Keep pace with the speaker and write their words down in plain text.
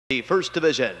The first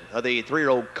division of the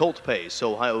 3-year-old Colt Pace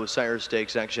Ohio Sire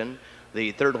Stakes section.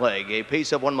 The third leg, a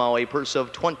pace of 1 mile, a purse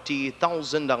of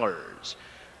 $20,000.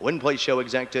 Win, place, show,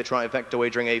 exacta, trifecta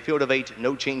wagering, a field of 8,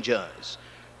 no changes.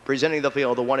 Presenting the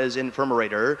field, the one is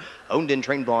Infirmerator, owned and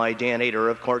trained by Dan Ader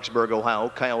of Clarksburg, Ohio.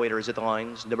 Kyle Ader is at the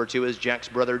lines. Number 2 is Jack's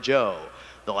brother Joe.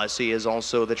 The lessee is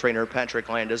also the trainer Patrick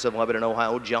Landis of Lebanon,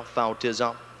 Ohio. Jeff Fout is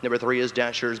up. Number 3 is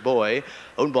Dasher's Boy,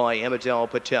 owned by Amitel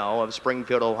Patel of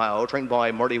Springfield, Ohio, trained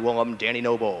by Marty Willem, Danny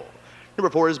Noble.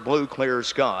 Number 4 is Blue Clear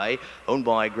Sky, owned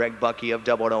by Greg Bucky of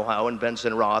Dublin, Ohio, and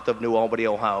Benson Roth of New Albany,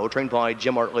 Ohio, trained by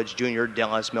Jim Artledge Jr.,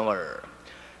 Dallas Miller.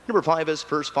 Number 5 is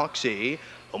First Foxy,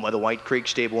 owned by the White Creek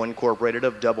Stable Incorporated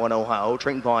of Dublin, Ohio,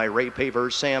 trained by Ray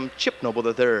Paver, Sam Chip Noble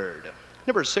III.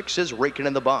 Number 6 is Rakin'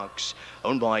 in the Box,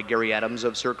 owned by Gary Adams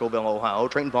of Circleville, Ohio,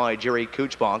 trained by Jerry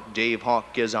Kuchbach. Dave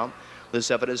Hawk is up. The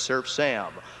 7 is Surf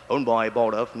Sam, owned by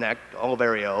Balduff, Neck,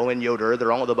 Oliverio, and Yoder.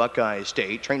 They're all of the Buckeye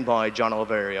State, trained by John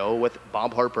Oliverio with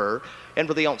Bob Harper. And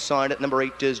for the outside, at number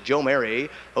 8 is Joe Mary,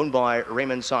 owned by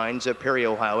Raymond Sines of Perry,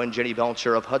 Ohio, and Jenny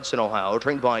Belcher of Hudson, Ohio,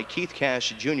 trained by Keith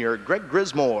Cash Jr., Greg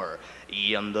Grismore,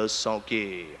 Ian the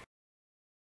Sulky.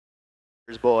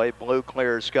 Boy, Blue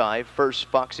Clear Sky, First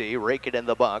Foxy, Rakin' in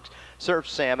the Box, Surf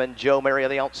Sam, and Joe Mary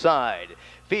on the outside.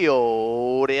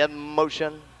 Field in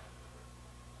motion.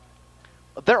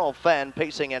 They're all fan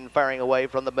pacing and firing away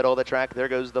from the middle of the track. There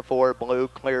goes the 4, Blue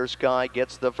Clear Sky,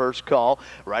 gets the first call.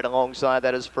 Right alongside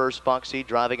that is First Foxy.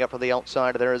 Driving up from the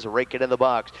outside, there is Rakin' in the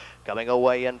Box. Coming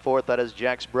away in 4th, that is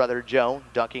Jack's brother Joe.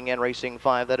 Ducking and racing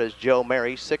 5, that is Joe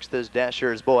Mary. 6th is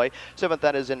Dasher's Boy. 7th,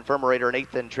 that is Infirmerator. And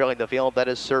 8th, and trailing the field, that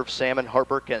is Surf Sam, and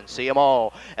Harper can see them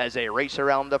all as they race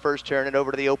around the first turn and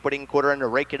over to the opening quarter,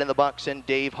 and Rakin' in the Box and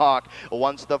Dave Hawk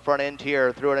wants the front end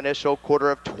here through an initial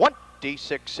quarter of 26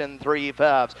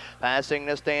 3/5, passing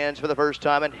the stands for the first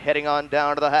time and heading on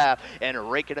down to the half, and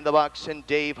Rakin' in the Box and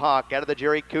Dave Hawk out of the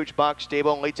Jerry Kuchbach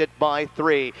stable leads it by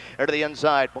 3. To the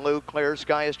inside, Blue Clear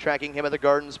Sky is tracking him at the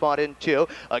garden spot in 2.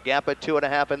 A gap at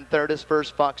 2.5, and 3rd is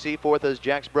First Foxy. 4th is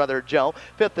Jack's brother Joe.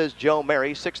 5th is Joe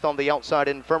Mary. 6th on the outside,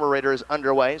 Infirmerator is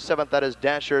underway. 7th, that is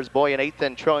Dasher's Boy, and 8th,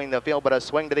 and trailing the field, but a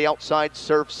swing to the outside,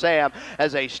 Surf Sam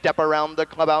as they step around the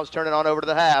clubhouse, turning on over to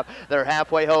the half. They're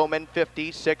halfway home in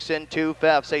 56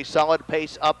 2/5. A solid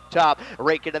pace up top.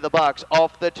 Rakin' in the Box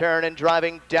off the turn and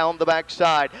driving down the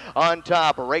backside. On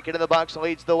top, Rakin' in the Box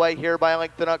leads the way here by a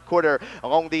length and a quarter.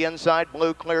 Along the inside,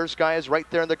 Blue Clear Sky is right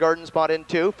there in the garden spot in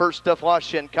 2. First to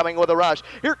Flushing, coming with a rush.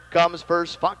 Here comes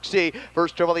First Foxy.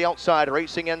 First over the outside,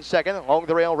 racing in 2nd. Along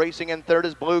the rail, racing in 3rd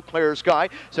is Blue Clear Sky.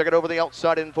 2nd over the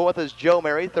outside in 4th is Joe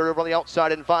Mary. 3rd over the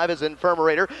outside in 5 is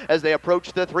Infirmerator. As they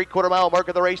approach the 3/4 mile mark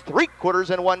of the race, 3/4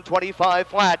 and 125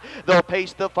 flat. They'll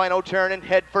pace the final turn and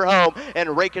head for home,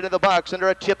 and Rakin' in the Box under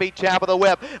a tippy tap of the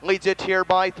whip leads it here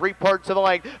by 3 parts of a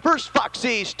length. First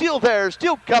Foxy still there,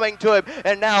 still coming to him,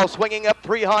 and now swinging up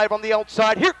 3 high from the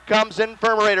outside. Here comes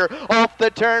Infirmerator off the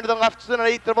turn to the left, and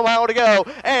 1/8 of a mile to go,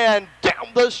 and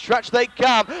down the stretch they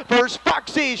come. First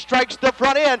Foxy strikes the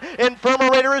front end.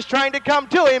 Infirmerator is trying to come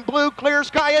to him. Blue Clear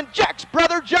Sky and Jack's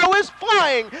brother Joe is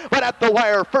flying, but at the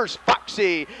wire, First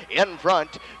Foxy in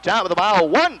front. Top of the mile,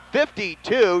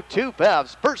 152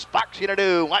 2/5. First Foxy to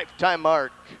do lifetime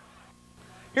mark.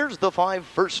 Here's the 5,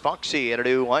 First Foxy at a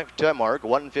new lifetime mark,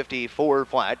 154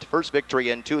 flat. First victory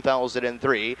in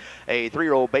 2003. A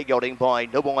 3-year-old bay gelding by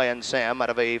Nobleland Sam out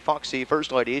of a Foxy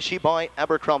First Lady. She by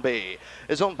Abercrombie.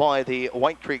 Is owned by the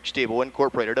White Creek Stable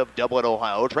Incorporated of Dublin,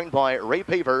 Ohio. Trained by Ray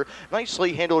Paver.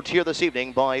 Nicely handled here this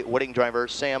evening by wedding driver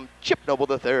Sam Chip Noble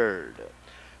III.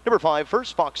 Number 5,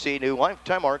 First Foxy, new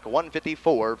lifetime mark,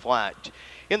 154 flat.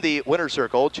 In the winner's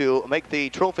circle to make the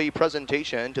trophy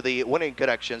presentation to the winning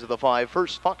connections of the 5,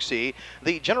 First Foxy,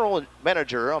 the general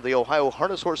manager of the Ohio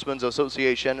Harness Horsemen's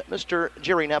Association, Mr.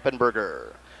 Jerry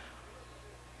Knappenberger.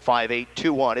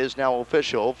 5821 is now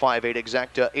official. 58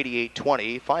 exacta,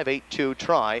 8820, 582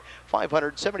 try,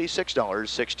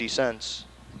 $576.60.